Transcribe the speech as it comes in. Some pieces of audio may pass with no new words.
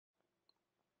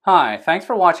Hi, thanks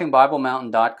for watching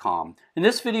BibleMountain.com. In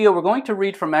this video, we're going to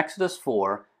read from Exodus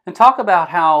 4 and talk about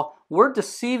how we're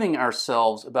deceiving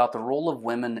ourselves about the role of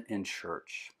women in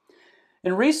church.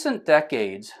 In recent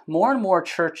decades, more and more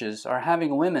churches are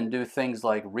having women do things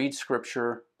like read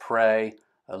scripture, pray,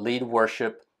 lead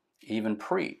worship, even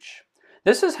preach.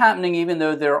 This is happening even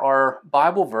though there are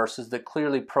Bible verses that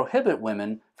clearly prohibit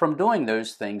women from doing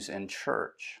those things in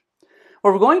church.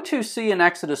 What we're going to see in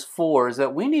Exodus 4 is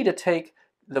that we need to take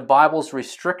the Bible's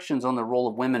restrictions on the role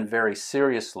of women very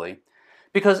seriously,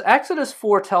 because Exodus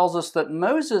 4 tells us that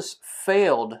Moses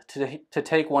failed to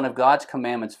take one of God's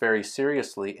commandments very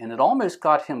seriously, and it almost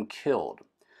got him killed.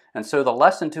 And so the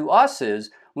lesson to us is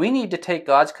we need to take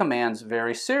God's commands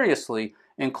very seriously,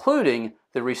 including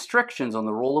the restrictions on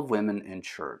the role of women in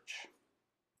church.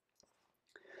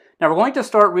 Now we're going to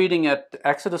start reading at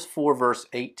Exodus 4 verse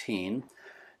 18.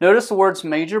 Notice the words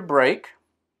major break.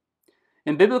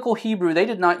 In biblical Hebrew, they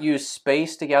did not use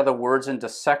space to gather words into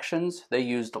sections. They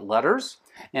used letters.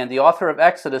 And the author of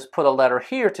Exodus put a letter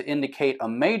here to indicate a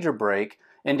major break,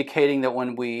 indicating that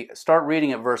when we start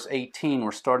reading at verse 18,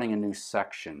 we're starting a new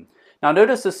section. Now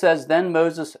notice it says, then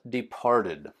Moses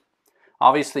departed.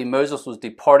 Obviously, Moses was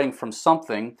departing from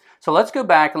something. So let's go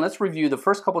back and let's review the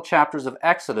first couple chapters of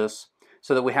Exodus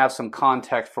so that we have some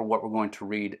context for what we're going to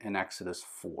read in Exodus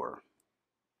 4.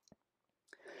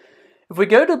 If we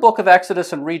go to the book of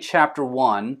Exodus and read chapter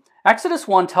 1, Exodus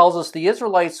 1 tells us the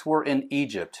Israelites were in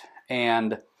Egypt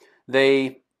and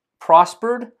they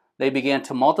prospered, they began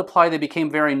to multiply, they became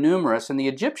very numerous, and the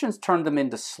Egyptians turned them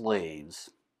into slaves.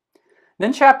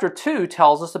 Then chapter 2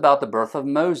 tells us about the birth of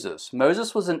Moses.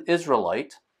 Moses was an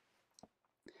Israelite,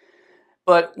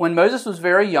 but when Moses was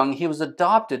very young, he was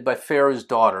adopted by Pharaoh's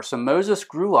daughter. So Moses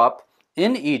grew up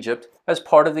in Egypt as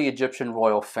part of the Egyptian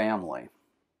royal family.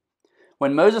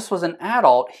 When Moses was an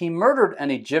adult, he murdered an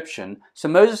Egyptian, so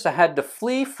Moses had to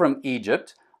flee from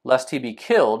Egypt, lest he be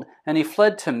killed, and he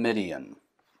fled to Midian.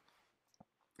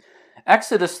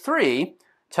 Exodus 3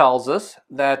 tells us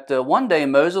that one day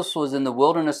Moses was in the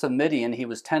wilderness of Midian. He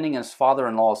was tending his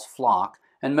father-in-law's flock,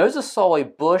 and Moses saw a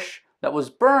bush that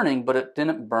was burning, but it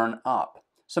didn't burn up.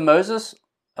 So Moses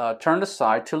turned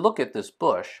aside to look at this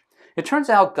bush. It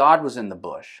turns out God was in the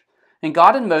bush, and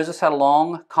God and Moses had a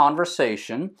long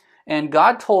conversation. And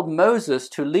God told Moses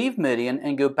to leave Midian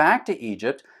and go back to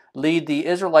Egypt, lead the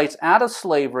Israelites out of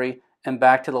slavery and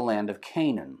back to the land of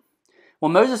Canaan.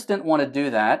 Well, Moses didn't want to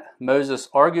do that. Moses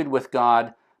argued with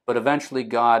God, but eventually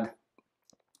God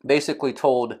basically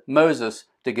told Moses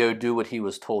to go do what he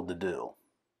was told to do.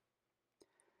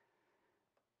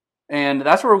 And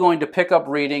that's where we're going to pick up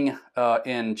reading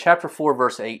in chapter 4,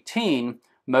 verse 18.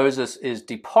 Moses is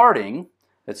departing.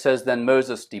 It says, then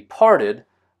Moses departed.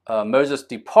 Moses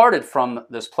departed from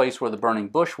this place where the burning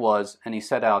bush was, and he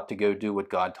set out to go do what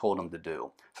God told him to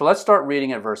do. So let's start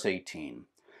reading at verse 18.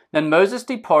 Then Moses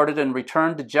departed and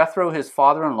returned to Jethro his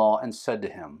father-in-law and said to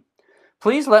him,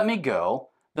 please let me go,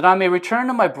 that I may return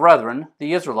to my brethren,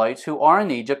 the Israelites, who are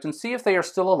in Egypt, and see if they are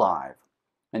still alive.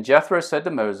 And Jethro said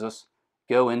to Moses,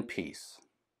 go in peace.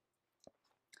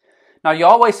 Now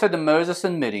Yahweh said to Moses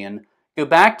and Midian, go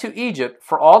back to Egypt,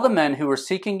 for all the men who were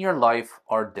seeking your life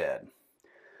are dead.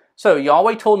 So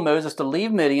Yahweh told Moses to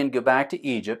leave Midian, go back to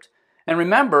Egypt. And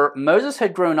remember, Moses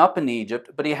had grown up in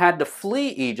Egypt, but he had to flee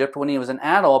Egypt when he was an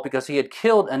adult because he had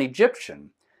killed an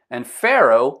Egyptian. And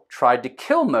Pharaoh tried to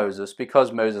kill Moses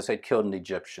because Moses had killed an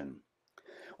Egyptian.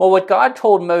 Well, what God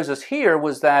told Moses here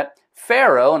was that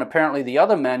Pharaoh, and apparently the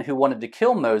other men who wanted to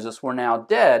kill Moses, were now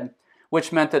dead,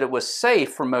 which meant that it was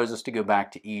safe for Moses to go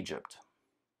back to Egypt.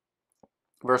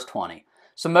 Verse 20.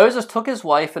 So Moses took his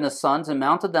wife and his sons and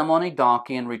mounted them on a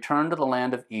donkey and returned to the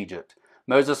land of Egypt.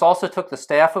 Moses also took the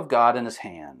staff of God in his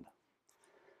hand.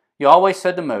 Yahweh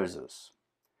said to Moses,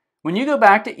 when you go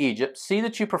back to Egypt, see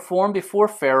that you perform before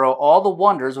Pharaoh all the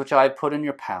wonders which I have put in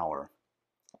your power.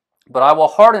 But I will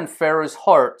harden Pharaoh's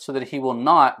heart so that he will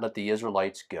not let the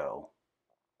Israelites go.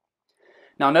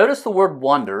 Now notice the word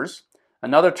wonders.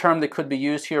 Another term that could be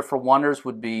used here for wonders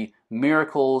would be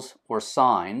miracles or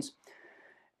signs.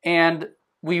 And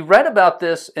we read about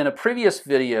this in a previous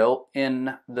video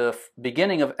in the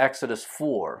beginning of Exodus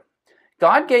 4.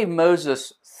 God gave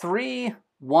Moses 3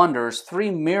 wonders, 3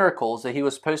 miracles that he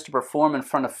was supposed to perform in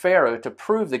front of Pharaoh to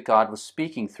prove that God was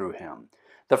speaking through him.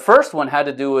 The first one had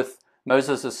to do with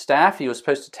Moses' staff. He was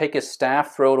supposed to take his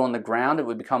staff, throw it on the ground, it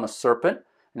would become a serpent,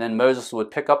 and then Moses would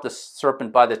pick up the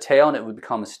serpent by the tail and it would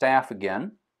become a staff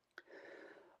again.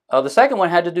 The second one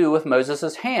had to do with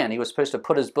Moses' hand. He was supposed to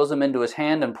put his bosom into his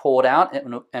hand and pull it out,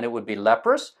 and it would be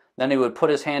leprous. Then he would put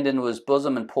his hand into his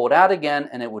bosom and pull it out again,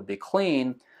 and it would be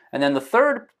clean. And then the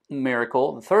third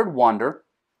miracle, the third wonder,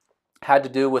 had to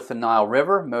do with the Nile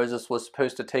River. Moses was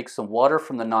supposed to take some water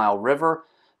from the Nile River,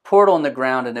 pour it on the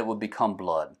ground, and it would become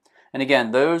blood. And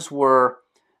again, those were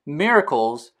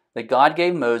miracles that God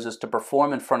gave Moses to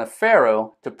perform in front of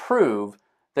Pharaoh to prove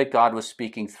that God was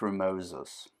speaking through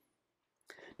Moses.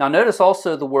 Now notice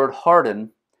also the word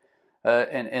harden,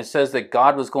 and it says that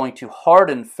God was going to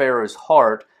harden Pharaoh's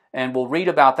heart, and we'll read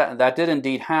about that, and that did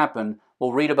indeed happen.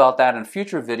 We'll read about that in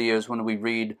future videos when we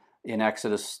read in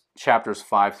Exodus chapters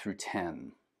 5 through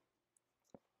 10.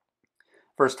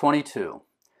 Verse 22.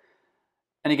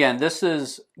 And again, this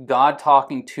is God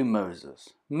talking to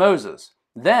Moses. Moses,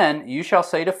 then you shall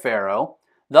say to Pharaoh,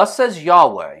 thus says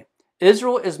Yahweh,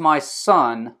 Israel is my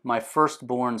son, my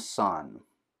firstborn son.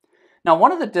 Now,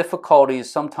 one of the difficulties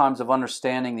sometimes of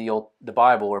understanding the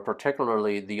Bible, or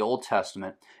particularly the Old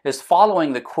Testament, is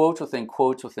following the quotes within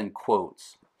quotes within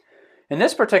quotes. In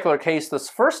this particular case, the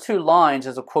first two lines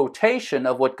is a quotation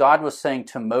of what God was saying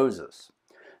to Moses.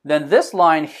 Then this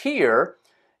line here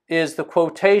is the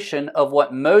quotation of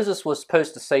what Moses was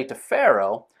supposed to say to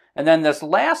Pharaoh, and then this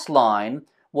last line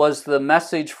was the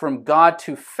message from God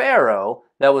to Pharaoh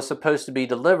that was supposed to be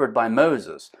delivered by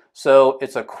Moses. So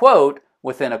it's a quote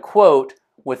within a quote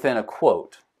within a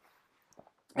quote.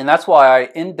 And that's why I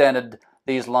indented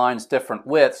these lines different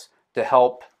widths to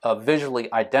help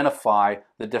visually identify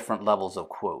the different levels of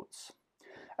quotes.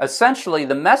 Essentially,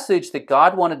 the message that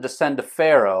God wanted to send to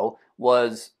Pharaoh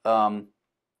was, God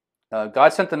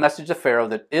sent the message to Pharaoh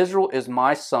that Israel is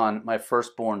my son, my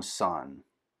firstborn son.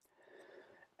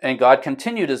 And God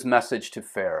continued his message to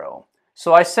Pharaoh.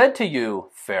 So I said to you,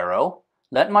 Pharaoh,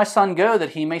 let my son go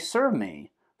that he may serve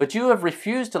me. But you have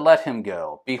refused to let him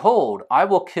go. Behold, I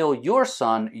will kill your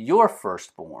son, your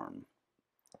firstborn.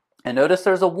 And notice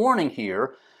there's a warning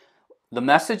here. The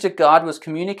message that God was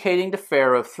communicating to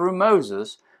Pharaoh through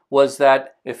Moses was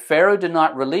that if Pharaoh did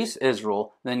not release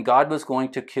Israel, then God was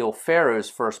going to kill Pharaoh's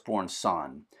firstborn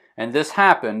son. And this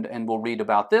happened, and we'll read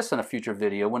about this in a future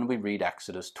video when we read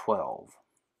Exodus 12.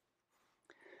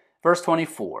 Verse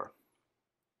 24.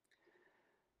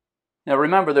 Now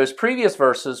remember, those previous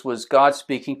verses was God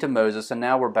speaking to Moses, and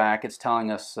now we're back. It's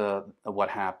telling us what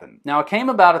happened. Now it came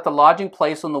about at the lodging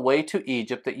place on the way to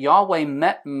Egypt that Yahweh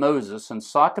met Moses and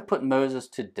sought to put Moses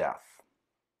to death.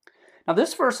 Now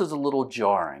this verse is a little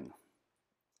jarring,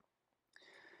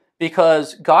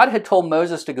 because God had told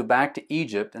Moses to go back to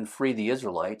Egypt and free the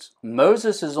Israelites.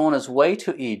 Moses is on his way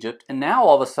to Egypt, and now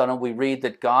all of a sudden we read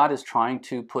that God is trying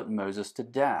to put Moses to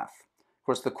death. Of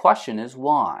course, the question is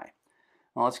why?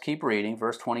 Well, let's keep reading,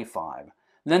 verse 25.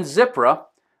 Then Zipporah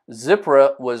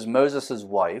was Moses'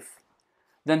 wife.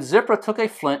 Then Zipporah took a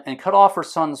flint and cut off her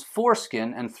son's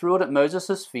foreskin and threw it at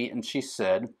Moses' feet, and she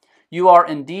said, You are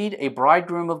indeed a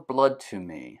bridegroom of blood to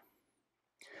me.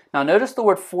 Now notice the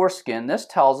word foreskin. This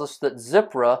tells us that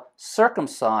Zipporah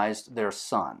circumcised their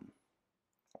son.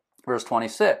 Verse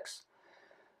 26.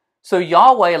 So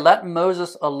Yahweh let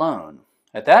Moses alone.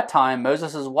 At that time,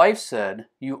 Moses' wife said,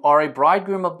 You are a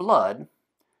bridegroom of blood,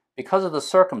 because of the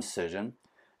circumcision.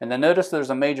 And then notice there's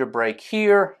a major break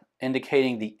here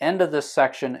indicating the end of this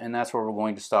section, and that's where we're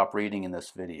going to stop reading in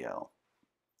this video.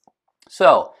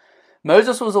 So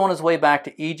Moses was on his way back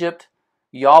to Egypt.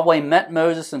 Yahweh met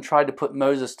Moses and tried to put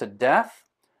Moses to death.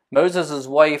 Moses'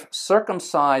 wife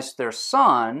circumcised their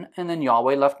son, and then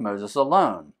Yahweh left Moses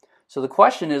alone. So the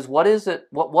question is, what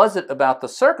was it about the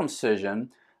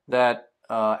circumcision that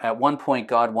at one point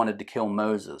God wanted to kill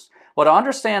Moses? Well, to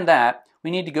understand that, we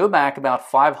need to go back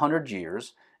about 500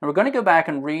 years, and we're going to go back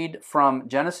and read from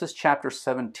Genesis chapter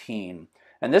 17.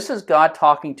 And this is God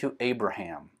talking to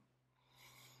Abraham.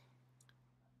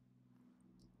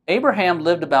 Abraham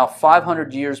lived about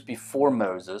 500 years before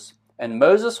Moses, and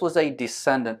Moses was a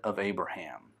descendant of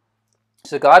Abraham.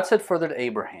 So God said further to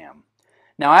Abraham,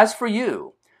 Now as for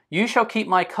you, you shall keep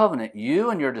my covenant,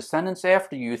 you and your descendants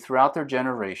after you throughout their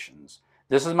generations.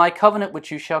 This is my covenant which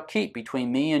you shall keep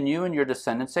between me and you and your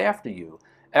descendants after you.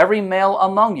 Every male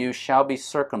among you shall be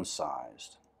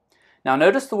circumcised. Now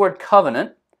notice the word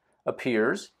covenant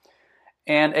appears,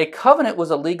 and a covenant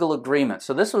was a legal agreement.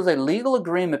 So this was a legal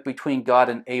agreement between God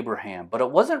and Abraham, but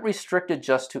it wasn't restricted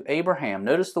just to Abraham.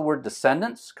 Notice the word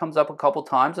descendants comes up a couple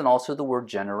times, and also the word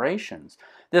generations.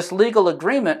 This legal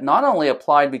agreement not only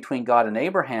applied between God and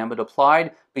Abraham, but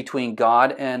applied between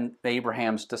God and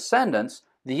Abraham's descendants,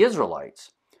 the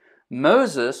Israelites.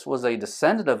 Moses was a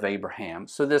descendant of Abraham,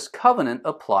 so this covenant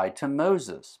applied to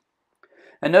Moses.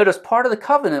 And notice part of the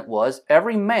covenant was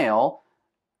every male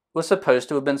was supposed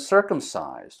to have been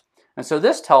circumcised. And so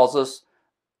this tells us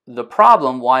the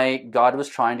problem why God was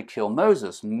trying to kill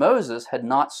Moses. Moses had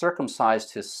not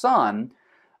circumcised his son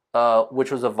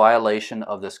which was a violation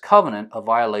of this covenant, a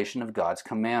violation of God's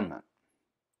commandment.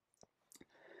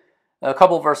 A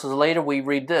couple verses later, we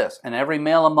read this, "And every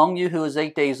male among you who is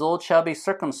 8 days old shall be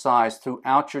circumcised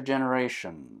throughout your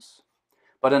generations.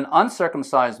 But an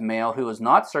uncircumcised male who is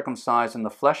not circumcised in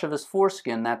the flesh of his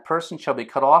foreskin, that person shall be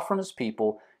cut off from his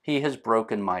people. He has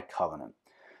broken my covenant."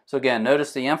 So again,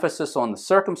 notice the emphasis on the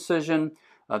circumcision,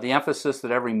 the emphasis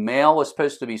that every male was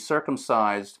supposed to be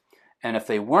circumcised, and if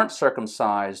they weren't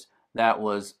circumcised, that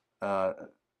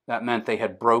meant they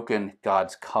had broken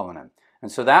God's covenant.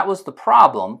 And so that was the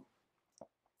problem.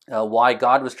 Why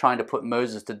God was trying to put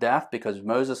Moses to death, because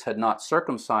Moses had not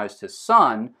circumcised his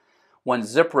son. When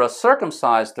Zipporah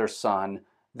circumcised their son,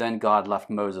 then God left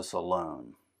Moses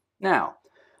alone. Now,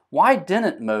 why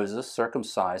didn't Moses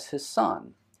circumcise his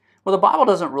son? Well, the Bible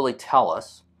doesn't really tell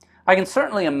us. I can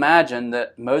certainly imagine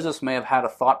that Moses may have had a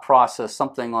thought process,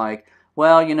 something like,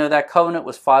 well, that covenant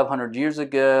was 500 years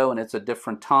ago and it's a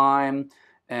different time.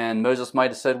 And Moses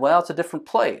might have said, well, it's a different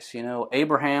place.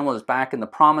 Abraham was back in the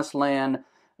promised land.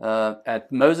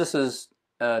 At Moses'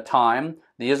 time,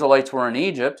 the Israelites were in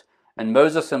Egypt, and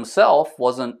Moses himself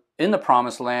wasn't in the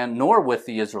promised land nor with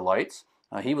the Israelites.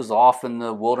 He was off in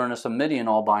the wilderness of Midian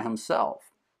all by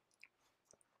himself.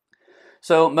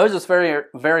 So Moses very,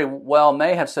 very well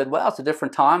may have said, well, it's a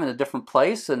different time and a different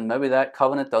place, and maybe that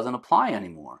covenant doesn't apply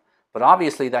anymore. But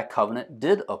obviously that covenant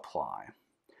did apply.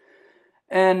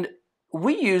 And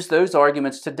we use those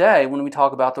arguments today when we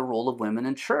talk about the role of women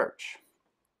in church.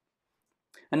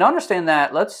 And to understand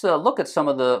that, let's look at some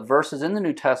of the verses in the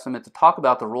New Testament to talk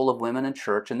about the role of women in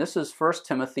church, and this is 1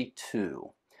 Timothy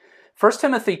 2. 1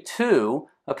 Timothy 2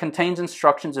 contains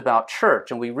instructions about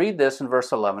church, and we read this in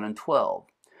verse 11 and 12.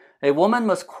 "A woman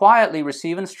must quietly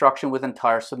receive instruction with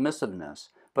entire submissiveness,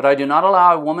 but I do not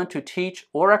allow a woman to teach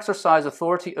or exercise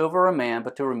authority over a man,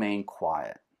 but to remain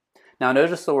quiet." Now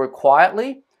notice the word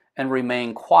quietly and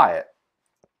remain quiet.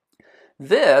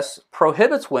 This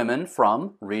prohibits women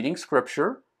from reading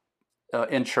scripture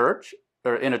in church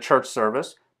or in a church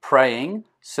service, praying,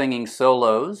 singing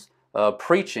solos,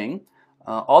 preaching.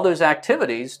 All those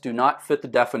activities do not fit the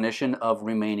definition of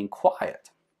remaining quiet.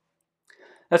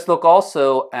 Let's look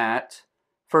also at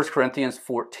 1 Corinthians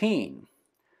 14.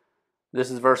 This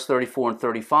is verse 34 and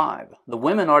 35. "The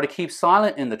women are to keep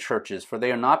silent in the churches, for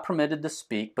they are not permitted to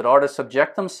speak, but are to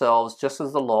subject themselves, just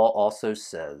as the law also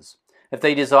says. If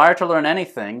they desire to learn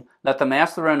anything, let them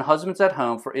ask their own husbands at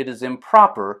home, for it is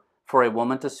improper for a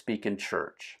woman to speak in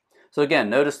church." So again,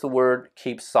 notice the word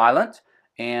keep silent,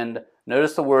 and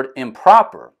notice the word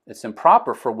improper. It's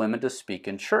improper for women to speak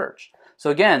in church. So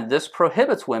again, this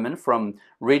prohibits women from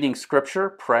reading scripture,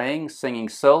 praying, singing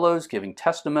solos, giving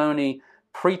testimony,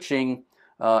 preaching,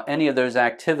 any of those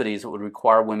activities that would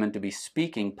require women to be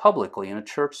speaking publicly in a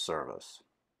church service.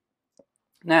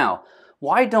 Now,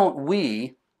 why don't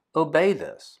we obey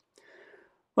this?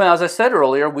 Well, as I said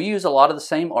earlier, we use a lot of the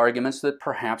same arguments that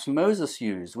perhaps Moses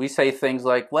used. We say things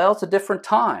like, well, it's a different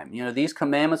time. These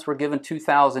commandments were given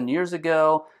 2,000 years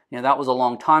ago. That was a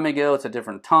long time ago. It's a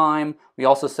different time. We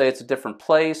also say it's a different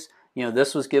place.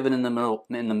 This was given in the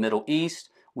Middle East.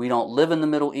 We don't live in the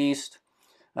Middle East.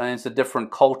 It's a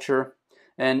different culture.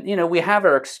 And, we have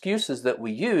our excuses that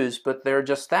we use, but they're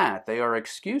just that. They are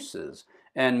excuses.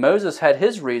 And Moses had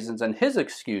his reasons and his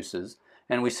excuses.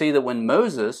 And we see that when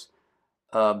Moses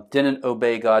didn't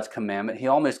obey God's commandment, he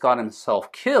almost got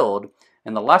himself killed.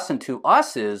 And the lesson to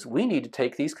us is we need to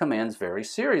take these commands very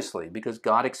seriously, because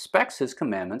God expects his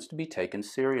commandments to be taken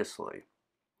seriously.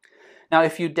 Now,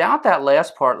 if you doubt that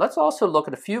last part, let's also look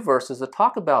at a few verses that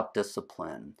talk about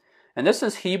discipline. And this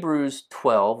is Hebrews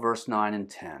 12, verse 9 and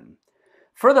 10.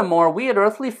 "Furthermore, we had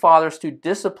earthly fathers to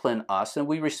discipline us, and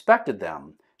we respected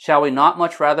them. Shall we not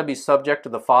much rather be subject to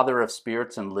the Father of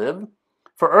spirits and live?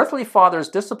 For earthly fathers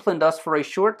disciplined us for a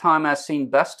short time as seemed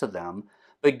best to them,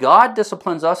 but God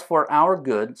disciplines us for our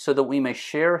good, so that we may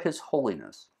share his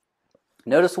holiness."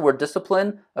 Notice the word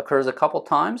discipline occurs a couple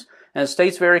times, and it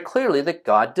states very clearly that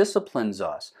God disciplines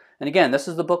us. And again, this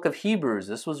is the book of Hebrews.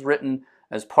 This was written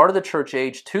as part of the church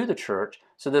age to the church,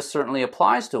 so this certainly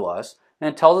applies to us, and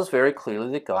it tells us very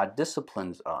clearly that God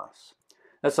disciplines us.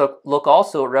 Let's look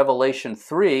also at Revelation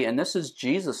 3, and this is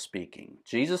Jesus speaking.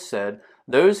 Jesus said,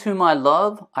 "Those whom I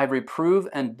love, I reprove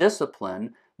and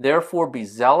discipline, therefore be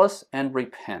zealous and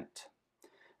repent."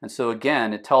 And so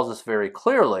again, it tells us very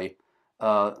clearly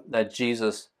that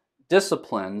Jesus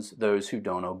disciplines those who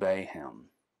don't obey him.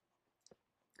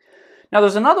 Now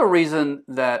there's another reason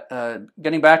that,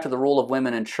 getting back to the role of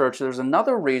women in church, there's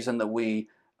another reason that we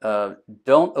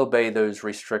don't obey those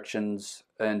restrictions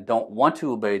and don't want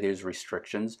to obey those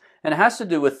restrictions, and it has to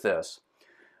do with this.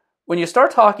 when you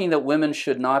start talking that women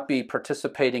should not be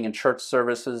participating in church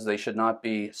services, they should not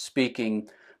be speaking,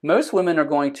 most women are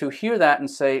going to hear that and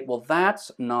say, well,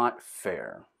 that's not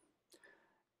fair.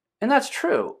 And that's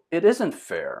true. It isn't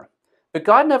fair. But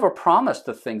God never promised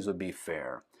that things would be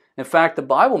fair. In fact, the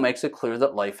Bible makes it clear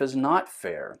that life is not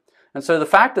fair. And so the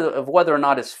fact of whether or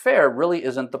not it's fair really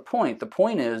isn't the point. The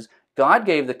point is God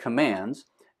gave the commands,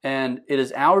 and it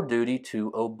is our duty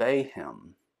to obey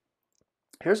Him.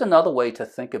 Here's another way to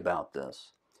think about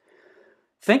this.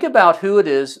 Think about who it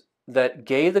is that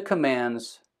gave the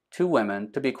commands to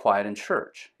women to be quiet in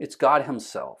church. It's God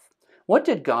Himself. What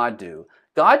did God do?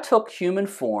 God took human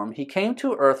form. He came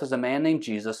to earth as a man named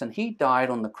Jesus, and He died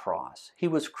on the cross. He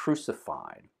was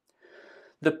crucified.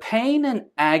 The pain and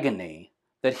agony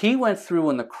that He went through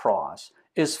on the cross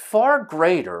is far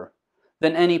greater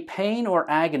than any pain or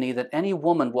agony that any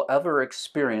woman will ever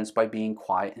experience by being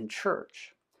quiet in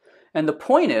church. And the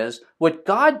point is, what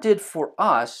God did for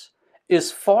us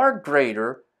is far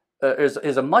greater, is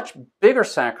a much bigger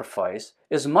sacrifice,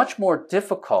 is much more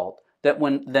difficult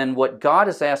than what God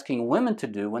is asking women to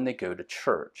do when they go to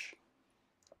church.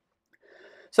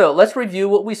 So let's review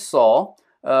what we saw.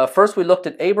 First, we looked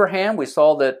at Abraham. We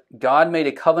saw that God made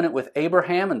a covenant with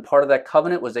Abraham, and part of that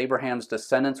covenant was Abraham's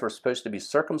descendants were supposed to be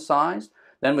circumcised.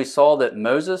 Then we saw that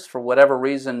Moses, for whatever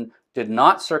reason, did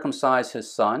not circumcise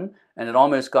his son, and it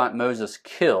almost got Moses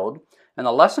killed. And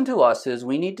the lesson to us is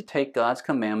we need to take God's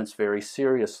commandments very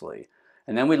seriously.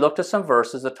 And then we looked at some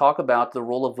verses that talk about the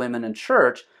role of women in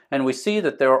church, and we see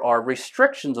that there are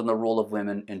restrictions on the role of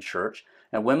women in church,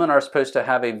 and women are supposed to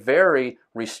have a very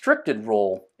restricted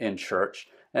role in church,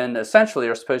 and essentially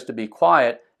are supposed to be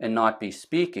quiet and not be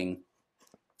speaking.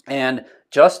 And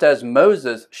just as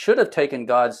Moses should have taken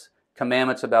God's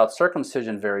commandments about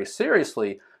circumcision very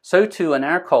seriously, so too in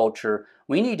our culture,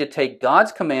 we need to take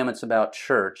God's commandments about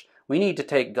church, we need to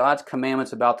take God's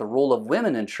commandments about the role of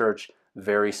women in church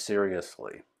very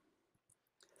seriously.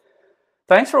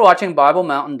 Thanks for watching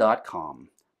BibleMountain.com.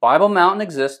 Bible Mountain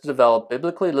exists to develop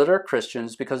biblically literate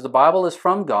Christians because the Bible is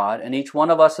from God and each one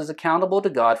of us is accountable to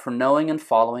God for knowing and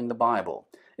following the Bible.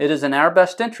 It is in our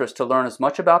best interest to learn as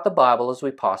much about the Bible as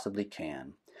we possibly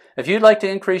can. If you'd like to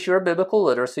increase your biblical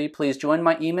literacy, please join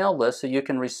my email list so you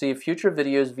can receive future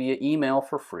videos via email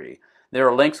for free. There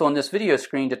are links on this video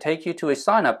screen to take you to a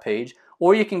sign-up page,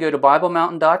 or you can go to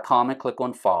BibleMountain.com and click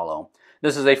on Follow.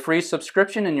 This is a free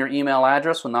subscription and your email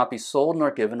address will not be sold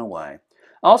nor given away.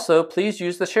 Also, please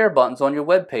use the share buttons on your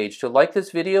webpage to like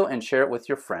this video and share it with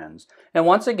your friends. And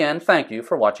once again, thank you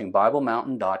for watching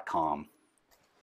BibleMountain.com.